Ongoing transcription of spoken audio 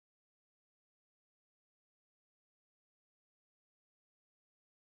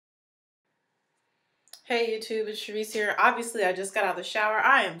Hey YouTube, it's Cherise here. Obviously, I just got out of the shower.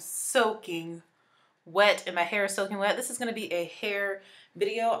 I am soaking wet and my hair is soaking wet. This is going to be a hair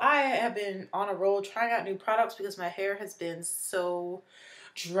video. I have been on a roll trying out new products because my hair has been so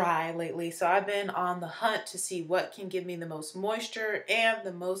dry lately. So I've been on the hunt to see what can give me the most moisture and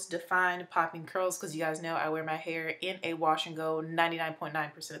the most defined popping curls, because you guys know I wear my hair in a wash and go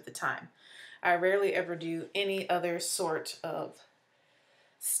 99.9% of the time. I rarely ever do any other sort of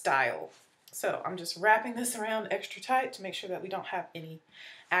style. So I'm just wrapping this around extra tight to make sure that we don't have any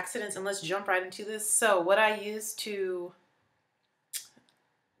accidents, and let's jump right into this. So what I use to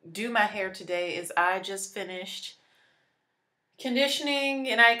do my hair today is I just finished conditioning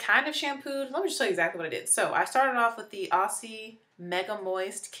and I kind of shampooed. Let me just tell you exactly what I did. So I started off with the Aussie Mega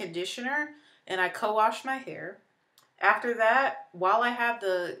Moist Conditioner and I co-washed my hair. After that, while I have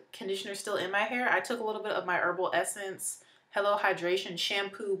the conditioner still in my hair, I took a little bit of my Herbal Essence Hello Hydration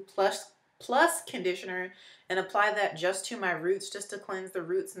Shampoo Plus Conditioner and apply that just to my roots, just to cleanse the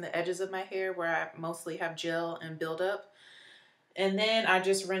roots and the edges of my hair where I mostly have gel and buildup. And then I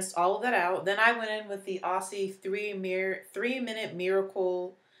just rinsed all of that out. Then I went in with the Aussie 3-Minute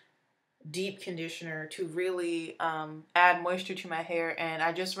Miracle Deep Conditioner to really add moisture to my hair. And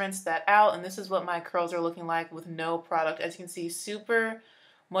I just rinsed that out. And this is what my curls are looking like with no product. As you can see, super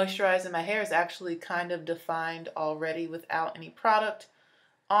moisturized, and my hair is actually kind of defined already without any product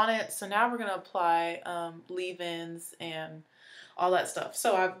on it. So now we're going to apply leave-ins and all that stuff.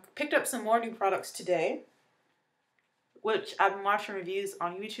 So I've picked up some more new products today, which I've been watching reviews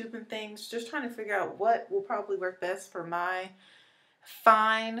on YouTube and things, just trying to figure out what will probably work best for my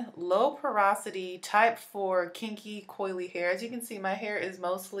fine, low porosity, type 4, kinky, coily hair. As you can see, my hair is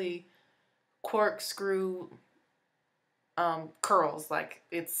mostly corkscrew curls, like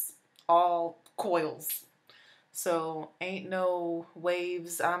it's all coils. So ain't no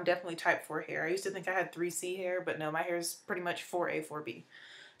waves. I'm definitely type 4 hair. I used to think I had 3C hair, but no, my hair is pretty much 4A, 4B.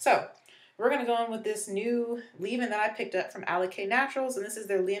 So we're going to go in with this new leave-in that I picked up from Alikay Naturals, and this is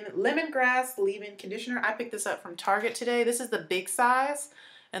their Lemongrass Leave-In Conditioner. I picked this up from Target today. This is the big size,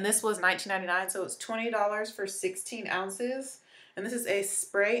 and this was $19.99, so it's $20 for 16 ounces. And this is a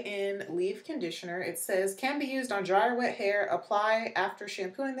spray-in leave conditioner. It says, can be used on dry or wet hair. Apply after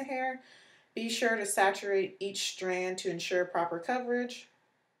shampooing the hair. Be sure to saturate each strand to ensure proper coverage.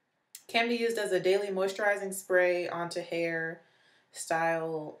 Can be used as a daily moisturizing spray onto hair,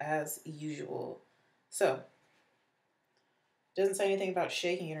 style as usual. So, doesn't say anything about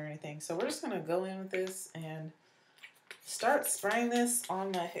shaking it or anything. So we're just going to go in with this and start spraying this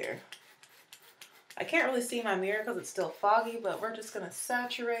on my hair. I can't really see my mirror because it's still foggy, but we're just going to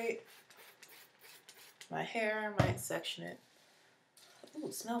saturate my hair. I might section it. Ooh,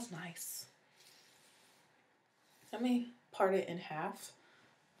 it smells nice. Let me part it in half.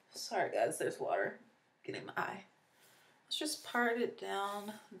 Sorry guys, there's water getting in my eye. Let's just part it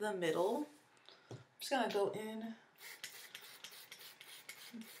down the middle. I'm just going to go in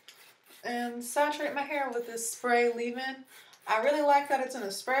and saturate my hair with this spray leave-in. I really like that it's in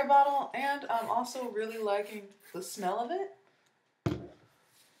a spray bottle, and I'm also really liking the smell of it.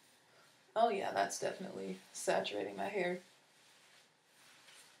 Oh yeah, that's definitely saturating my hair.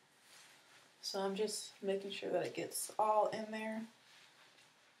 So I'm just making sure that it gets all in there.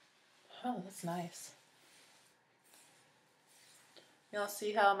 Oh, that's nice. Y'all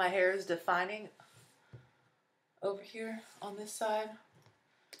see how my hair is defining over here on this side?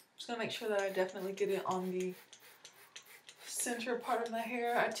 I'm just gonna make sure that I definitely get it on the center part of my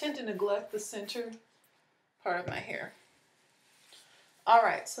hair. I tend to neglect the center part of my hair.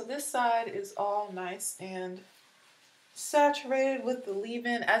 Alright, so this side is all nice and saturated with the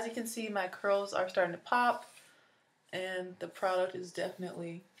leave-in. As you can see, my curls are starting to pop and the product is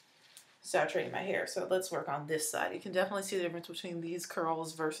definitely saturating my hair. So let's work on this side. You can definitely see the difference between these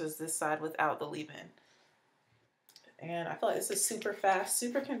curls versus this side without the leave-in. And I feel like this is super fast,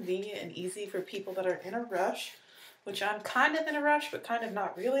 super convenient and easy for people that are in a rush, which I'm kind of in a rush, but kind of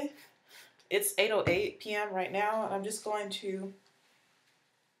not really. It's 8:08 p.m. right now, and I'm just going to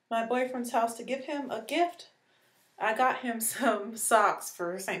my boyfriend's house to give him a gift. I got him some socks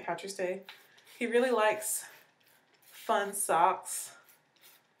for St. Patrick's Day. He really likes fun socks.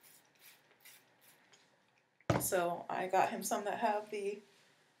 So I got him some that have the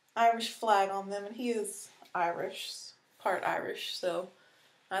Irish flag on them, and he is Irish, part Irish, so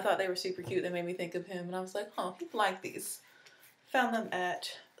I thought they were super cute. They made me think of him, and I was like, oh, he'd like these. Found them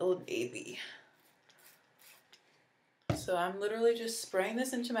at Old Navy. So I'm literally just spraying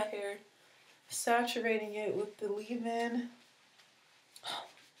this into my hair, saturating it with the leave-in.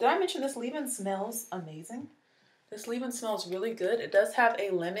 Did I mention this leave-in smells amazing? This leave-in smells really good. It does have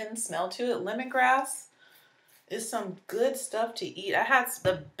a lemon smell to it. Lemongrass is some good stuff to eat. I had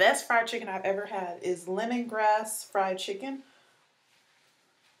the best fried chicken I've ever had is lemongrass fried chicken.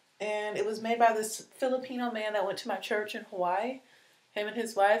 And it was made by this Filipino man that went to my church in Hawaii. Him and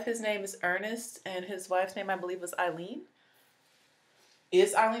his wife. His name is Ernest, and his wife's name I believe was Eileen.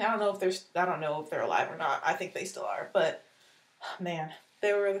 Is Eileen? I don't know if they're alive or not. I think they still are. But man,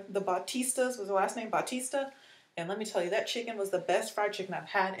 they were the Bautistas. Was the last name Bautista? And let me tell you, that chicken was the best fried chicken I've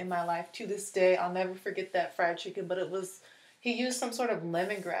had in my life. To this day, I'll never forget that fried chicken. But he used some sort of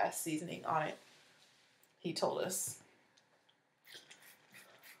lemongrass seasoning on it. He told us.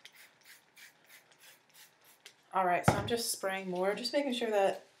 Alright, so I'm just spraying more. Just making sure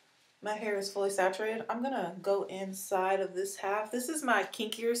that my hair is fully saturated. I'm going to go inside of this half. This is my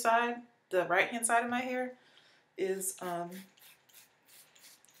kinkier side. The right-hand side of my hair is a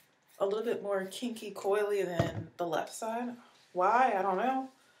little bit more kinky, coily than the left side. Why? I don't know.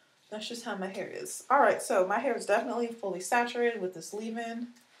 That's just how my hair is. Alright, so my hair is definitely fully saturated with this leave-in.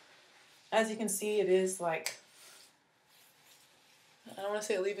 As you can see, it is like, I don't want to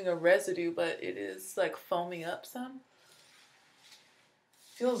say leaving a residue, but it is like foaming up some.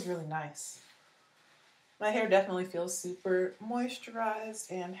 Feels really nice. My hair definitely feels super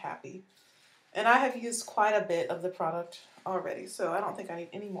moisturized and happy. And I have used quite a bit of the product already, so I don't think I need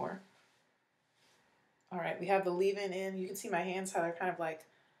any more. Alright, we have the leave-in in. You can see my hands, how they're kind of like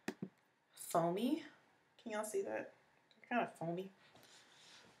foamy. Can y'all see that? They're kind of foamy.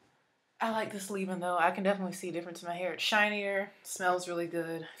 I like this leave-in though. I can definitely see a difference in my hair. It's shinier, smells really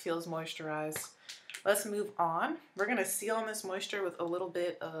good, feels moisturized. Let's move on. We're going to seal in this moisture with a little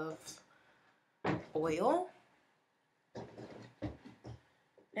bit of oil.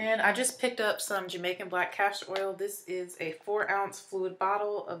 And I just picked up some Jamaican black castor oil. This is a 4-ounce fluid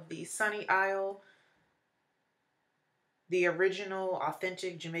bottle of the Sunny Isle, the original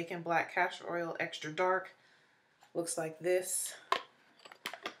authentic Jamaican black castor oil, extra dark. Looks like this.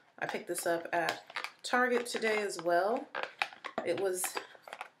 I picked this up at Target today as well. It was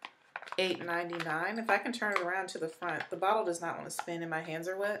 $8.99. If I can turn it around to the front, the bottle does not want to spin and my hands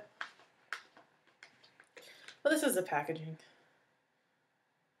are wet. But this is the packaging.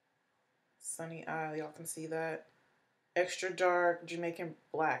 Sunny Isle, y'all can see that. Extra dark Jamaican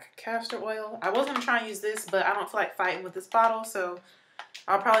black castor oil. I was gonna try and use this, but I don't feel like fighting with this bottle, so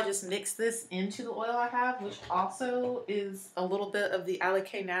I'll probably just mix this into the oil I have, which also is a little bit of the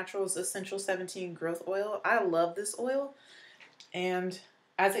Alikay Naturals Essential 17 Growth Oil. I love this oil, and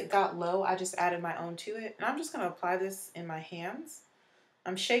as it got low, I just added my own to it. And I'm just going to apply this in my hands.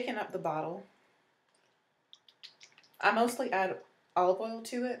 I'm shaking up the bottle. I mostly add olive oil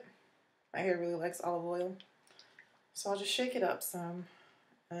to it. My hair really likes olive oil. So I'll just shake it up some,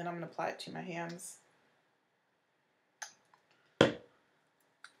 and then I'm going to apply it to my hands.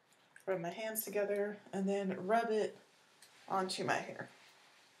 Rub my hands together and then rub it onto my hair.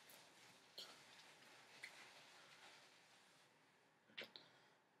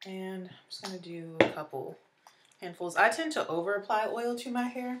 And I'm just going to do a couple handfuls. I tend to over apply oil to my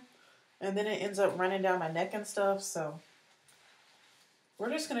hair and then it ends up running down my neck and stuff, so we're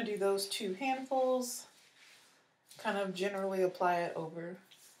just going to do those 2 handfuls, kind of generally apply it over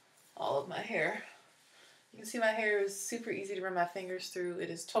all of my hair. You can see my hair is super easy to run my fingers through. It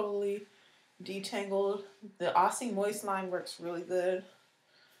is totally detangled. The Aussie Moist line works really good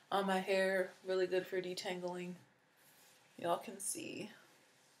on my hair. Really good for detangling. Y'all can see.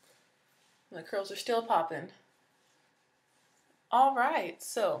 My curls are still popping. Alright,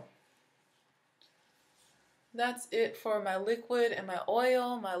 so that's it for my liquid and my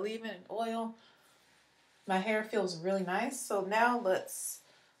oil, my leave-in oil. My hair feels really nice. So now let's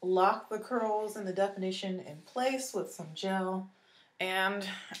lock the curls and the definition in place with some gel. And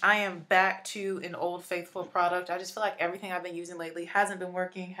I am back to an old faithful product. I just feel like everything I've been using lately hasn't been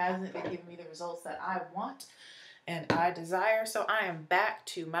working, hasn't been giving me the results that I want and I desire. So I am back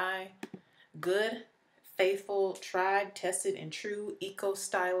to my good, faithful, tried, tested, and true Eco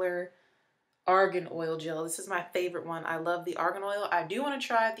Styler argan oil gel. This is my favorite one. I love the argan oil. I do want to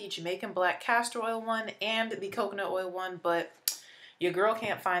try the Jamaican black castor oil one and the coconut oil one, but your girl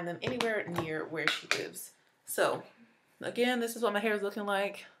can't find them anywhere near where she lives. So, again, this is what my hair is looking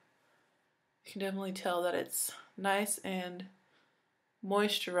like. You can definitely tell that it's nice and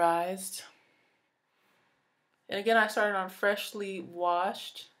moisturized. And again, I started on freshly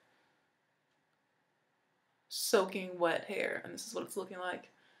washed, soaking wet hair, and this is what it's looking like.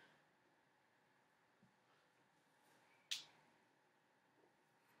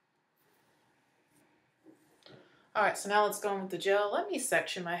 Alright, so now let's go in with the gel. Let me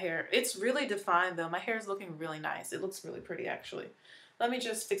section my hair. It's really defined though. My hair is looking really nice. It looks really pretty actually. Let me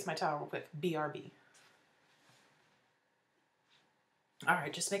just fix my towel real quick. BRB. All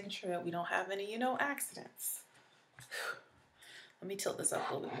right, just making sure that we don't have any, you know, accidents. Let me tilt this up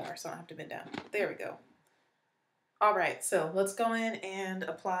a little bit more so I don't have to bend down. There we go. All right, so let's go in and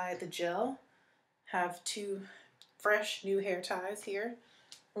apply the gel. Have 2 fresh new hair ties here.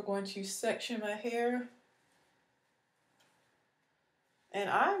 We're going to section my hair. And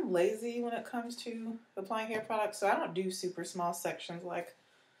I'm lazy when it comes to applying hair products, so I don't do super small sections like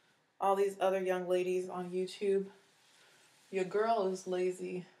all these other young ladies on YouTube. Your girl is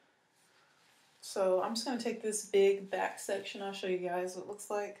lazy. So I'm just going to take this big back section. I'll show you guys what it looks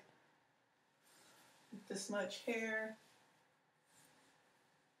like. This much hair.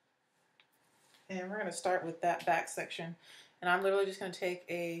 And we're going to start with that back section. And I'm literally just going to take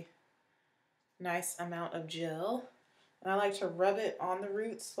a nice amount of gel. And I like to rub it on the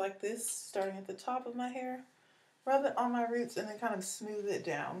roots like this, starting at the top of my hair. Rub it on my roots and then kind of smooth it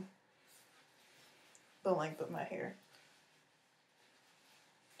down the length of my hair.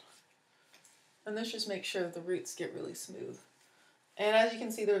 And this just makes sure that the roots get really smooth. And as you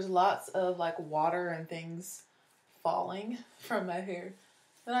can see, there's lots of like water and things falling from my hair.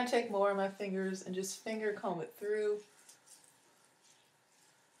 Then I take more of my fingers and just finger comb it through.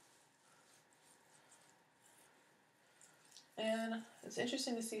 And it's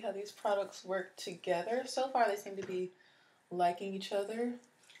interesting to see how these products work together. So far they seem to be liking each other.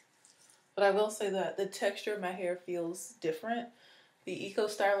 But I will say that the texture of my hair feels different. The Eco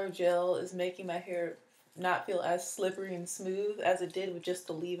Styler gel is making my hair not feel as slippery and smooth as it did with just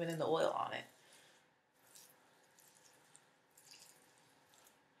the leave-in and the oil on it.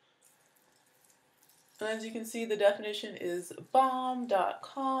 And as you can see, the definition is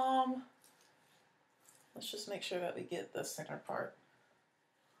bomb.com. Let's just make sure that we get the center part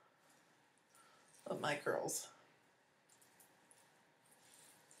of my curls.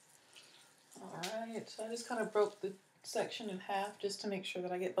 Alright, so I just kind of broke the section in half just to make sure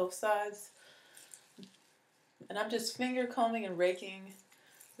that I get both sides. And I'm just finger combing and raking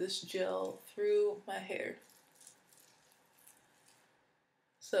this gel through my hair.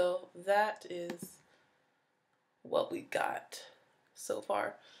 So that is what we got so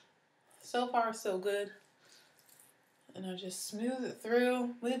far. So far, so good. And I just smooth it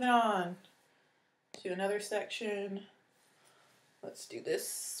through. Moving on to another section. Let's do this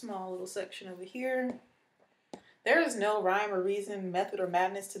small little section over here. There is no rhyme or reason, method or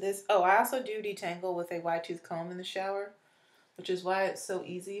madness to this. Oh, I also do detangle with a wide tooth comb in the shower, which is why it's so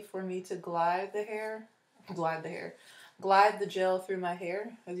easy for me to glide the gel through my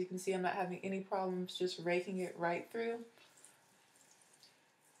hair. As you can see, I'm not having any problems just raking it right through.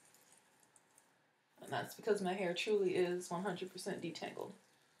 And that's because my hair truly is 100% detangled.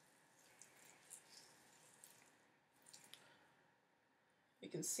 You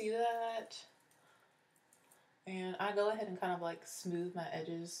can see that. And I go ahead and kind of like smooth my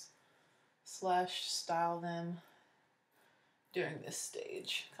edges / style them during this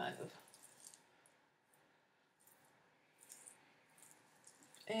stage, kind of.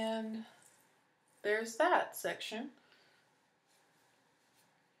 And there's that section.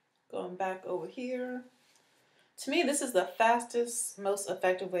 Going back over here. To me, this is the fastest, most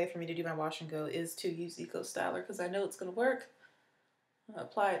effective way for me to do my wash and go is to use Eco Styler because I know it's going to work.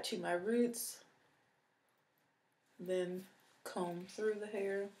 Apply it to my roots. Then comb through the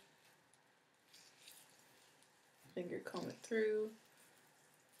hair. Finger comb it through.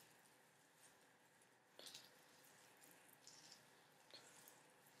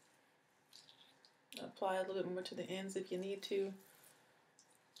 Apply a little bit more to the ends if you need to.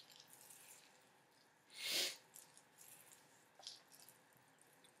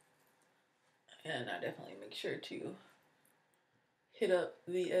 And I definitely make sure to hit up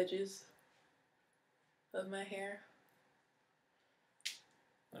the edges of my hair.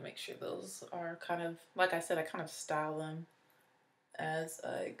 I make sure those are kind of, like I said, I kind of style them as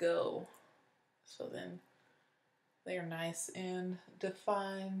I go. So then they are nice and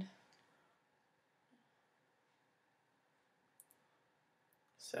defined.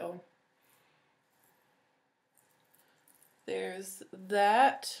 So there's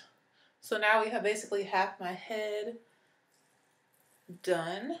that. So now we have basically half my head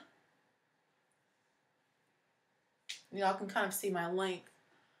done. Y'all can kind of see my length.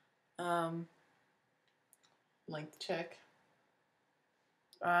 Length check.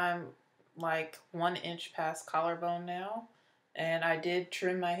 I'm like 1 inch past collarbone now, and I did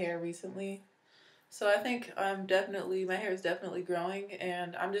trim my hair recently. So I think my hair is definitely growing,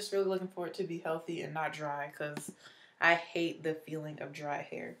 and I'm just really looking for it to be healthy and not dry because I hate the feeling of dry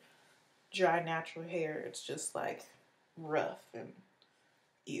hair. Dry natural hair, it's just like rough and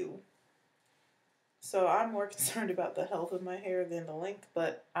ew. So I'm more concerned about the health of my hair than the length,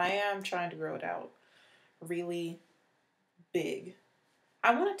 but I am trying to grow it out really big.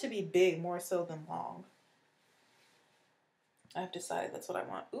 I want it to be big more so than long. I've decided that's what I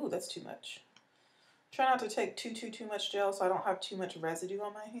want. Ooh, that's too much. Try not to take too much gel so I don't have too much residue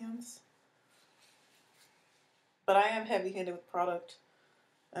on my hands. But I am heavy-handed with product,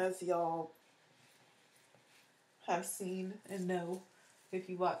 as y'all have seen and know if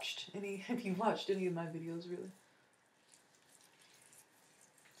you watched any of my videos, really.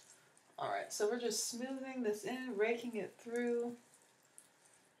 Alright, so we're just smoothing this in, raking it through.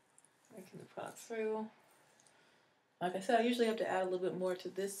 Raking the product through. Like I said, I usually have to add a little bit more to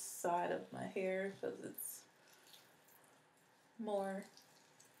this side of my hair because it's more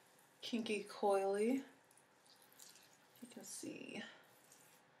kinky coily. You can see.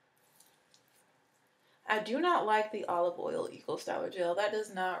 I do not like the olive oil Eco Styler gel. That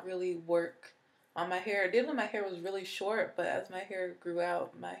does not really work on my hair. It did when my hair was really short, but as my hair grew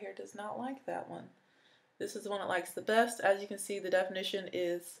out, my hair does not like that one. This is the one it likes the best. As you can see, the definition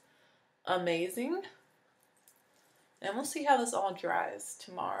is amazing. And we'll see how this all dries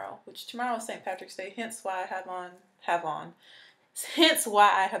tomorrow, which tomorrow is St. Patrick's Day, hence why hence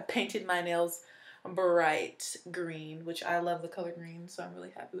why I have painted my nails bright green, which I love the color green, so I'm really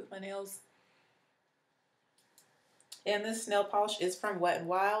happy with my nails. And this nail polish is from Wet n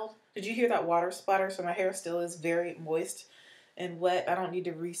Wild. Did you hear that water splatter? So my hair still is very moist and wet. I don't need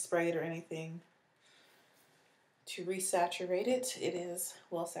to respray it or anything to resaturate it. It is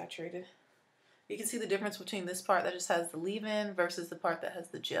well saturated. You can see the difference between this part that just has the leave-in versus the part that has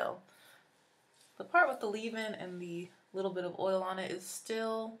the gel. The part with the leave-in and the little bit of oil on it is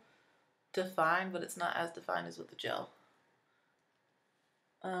still defined, but it's not as defined as with the gel.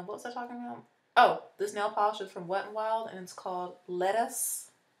 What was I talking about? Oh, this nail polish is from Wet n Wild, and it's called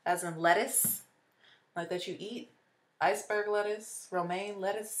Lettuce, as in lettuce, like that you eat. Iceberg lettuce, romaine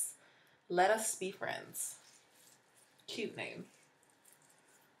lettuce, let us be friends. Cute name.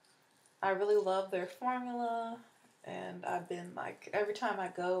 I really love their formula, and I've been like, every time I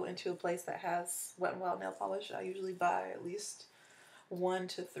go into a place that has Wet n Wild nail polish, I usually buy at least 1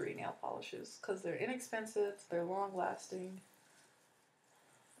 to 3 nail polishes because they're inexpensive, they're long lasting,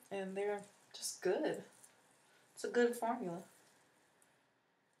 and they're just good. It's a good formula.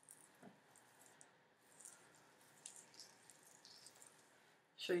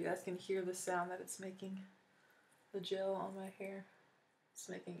 Sure you guys can hear the sound that it's making. The gel on my hair. It's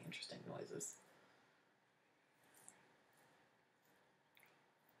making interesting noises.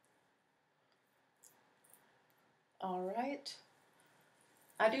 Alright.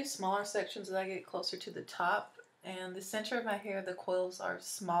 I do smaller sections as I get closer to the top, and the center of my hair, the coils are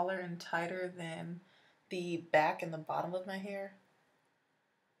smaller and tighter than the back and the bottom of my hair.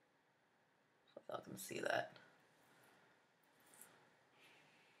 So y'all can see that.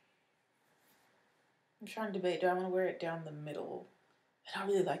 I'm trying to debate, do I want to wear it down the middle? I don't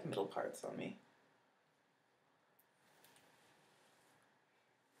really like middle parts on me.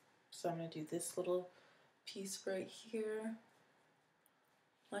 So I'm going to do this little piece right here.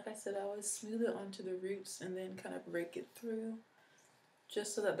 Like I said, I always smooth it onto the roots and then kind of rake it through,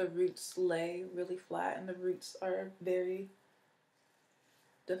 just so that the roots lay really flat and the roots are very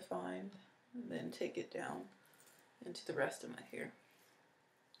defined, and then take it down into the rest of my hair.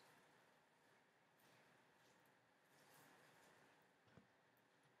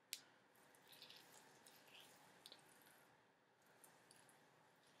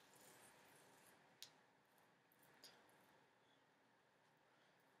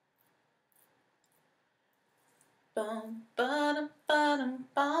 Bum ba-dum ba-dum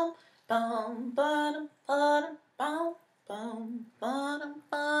bum bum ba-dum ba-dum bum bum ba-dum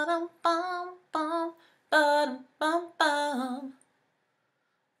ba-dum bum bum ba-dum bum bum.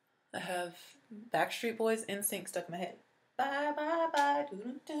 I have Backstreet Boys NSYNC stuck in my head. Bye bye bye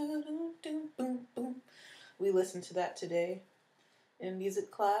doo doo doo doo boom boom. We listened to that today in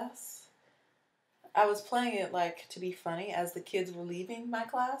music class. I was playing it like to be funny as the kids were leaving my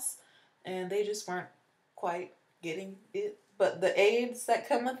class, and they just weren't quite getting it, but the aides that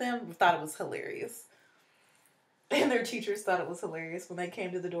come with them thought it was hilarious, and their teachers thought it was hilarious when they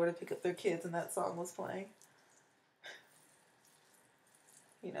came to the door to pick up their kids and that song was playing.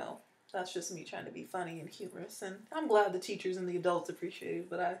 You know, that's just me trying to be funny and humorous, and I'm glad the teachers and the adults appreciate it,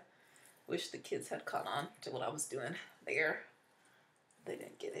 but I wish the kids had caught on to what I was doing there. They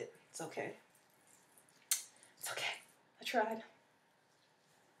didn't get it. It's okay. It's okay. I tried.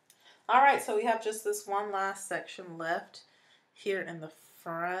 Alright, so we have just this one last section left here in the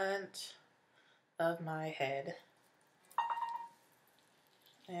front of my head.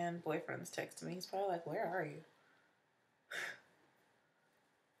 And boyfriend's texting me. He's probably like, where are you?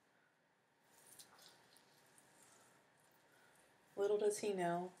 Little does he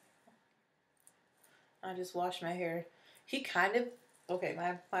know, I just washed my hair. He kind of, okay,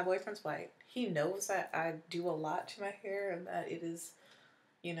 my boyfriend's white. He knows that I do a lot to my hair and that it is,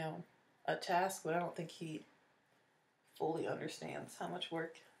 you know, a task, but I don't think he fully understands how much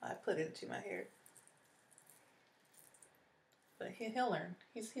work I put into my hair. But he'll learn.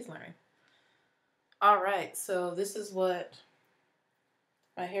 He's learning. All right, so this is what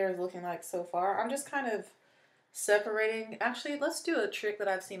my hair is looking like so far. I'm just kind of separating. Actually, let's do a trick that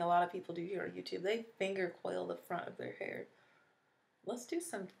I've seen a lot of people do here on YouTube. They finger coil the front of their hair. Let's do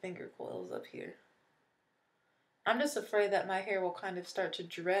some finger coils up here. I'm just afraid that my hair will kind of start to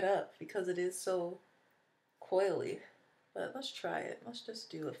dread up because it is so coily. But let's try it. Let's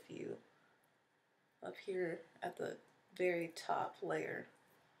just do a few up here at the very top layer.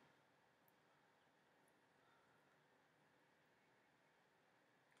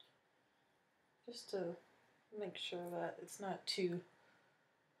 Just to make sure that it's not too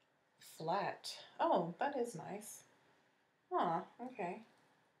flat. Oh, that is nice. Huh, okay.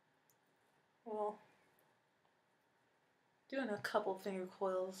 Well, doing a couple finger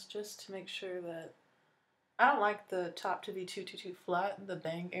coils just to make sure that I don't like the top to be too flat in the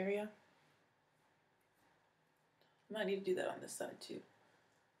bang area. Might need to do that on this side too.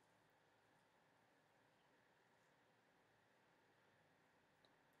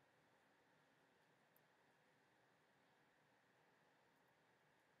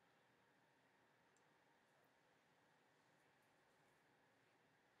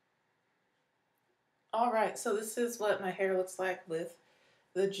 Alright, so this is what my hair looks like with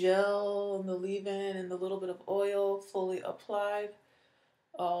the gel and the leave-in and the little bit of oil fully applied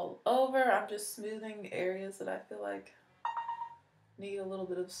all over. I'm just smoothing areas that I feel like need a little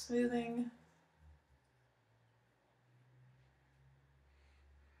bit of smoothing.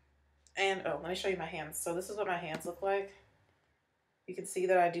 And oh, let me show you my hands. So this is what my hands look like. You can see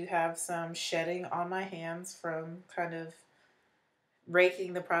that I do have some shedding on my hands from kind of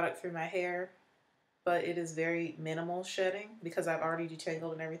raking the product through my hair, but it is very minimal shedding because I've already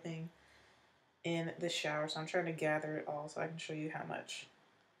detangled and everything in the shower. So I'm trying to gather it all so I can show you how much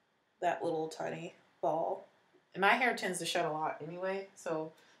that little tiny ball. And my hair tends to shed a lot anyway,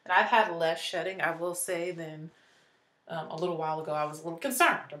 so, and I've had less shedding, I will say, than a little while ago. I was a little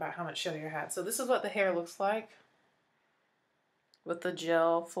concerned about how much shedding I had. So this is what the hair looks like with the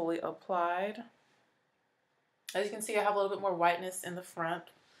gel fully applied. As you can see, I have a little bit more whiteness in the front,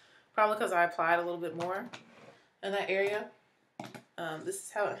 probably because I applied a little bit more in that area. This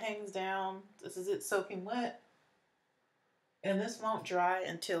is how it hangs down. This is it soaking wet. And this won't dry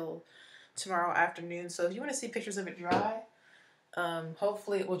until tomorrow afternoon. So if you want to see pictures of it dry,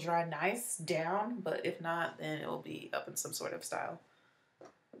 hopefully it will dry nice down, but if not, then it will be up in some sort of style.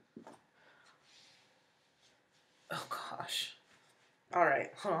 Oh gosh. All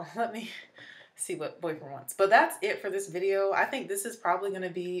right, let me see what boyfriend wants. But that's it for this video. I think this is probably going to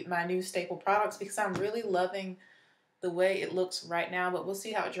be my new staple products because I'm really loving the way it looks right now, but we'll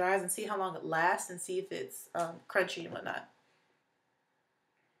see how it dries and see how long it lasts and see if it's crunchy and whatnot.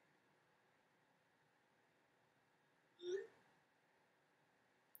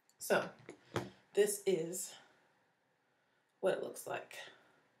 So this is what it looks like.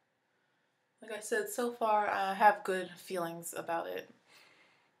 Like I said, so far I have good feelings about it.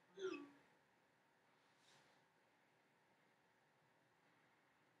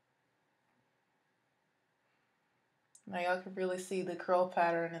 Now y'all can really see the curl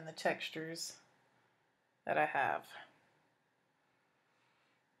pattern and the textures that I have.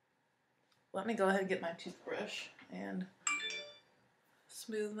 Let me go ahead and get my toothbrush and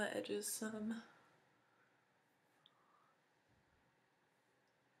smooth my edges some.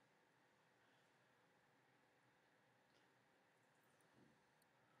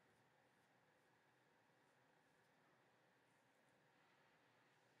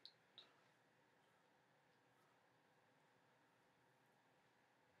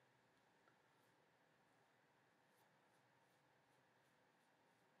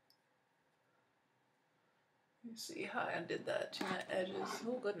 You see how I did that to my edges.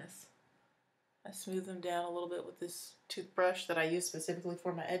 Oh goodness. I smoothed them down a little bit with this toothbrush that I use specifically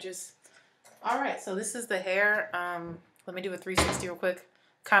for my edges. Alright, so this is the hair. Let me do a 360 real quick.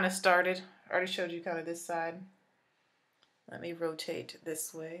 Kind of started. I already showed you kind of this side. Let me rotate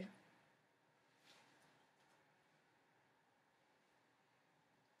this way.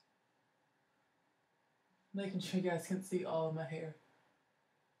 Making sure you guys can see all of my hair.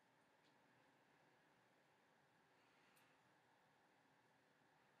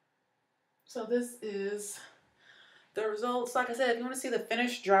 So this is the results. Like I said, if you want to see the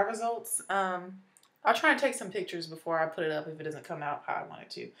finished dry results, I'll try and take some pictures before I put it up if it doesn't come out how I want it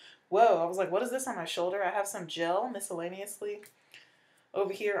to. Whoa, I was like, what is this on my shoulder? I have some gel miscellaneously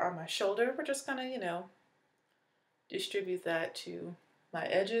over here on my shoulder. We're just gonna, you know, distribute that to my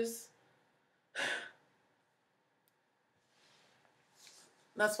edges.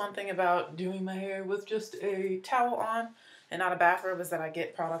 That's one thing about doing my hair with just a towel on and not a bathrobe is that I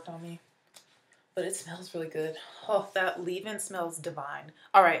get product on me. But it smells really good. Oh, that leave-in smells divine.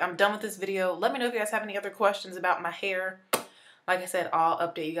 All right, I'm done with this video. Let me know if you guys have any other questions about my hair. Like I said, I'll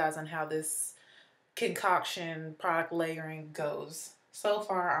update you guys on how this concoction product layering goes. So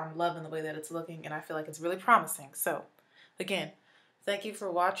far, I'm loving the way that it's looking, and I feel like it's really promising. So, again, thank you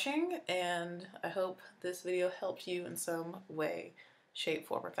for watching, and I hope this video helped you in some way, shape,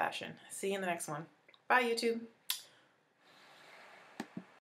 form, or fashion. See you in the next one. Bye, YouTube.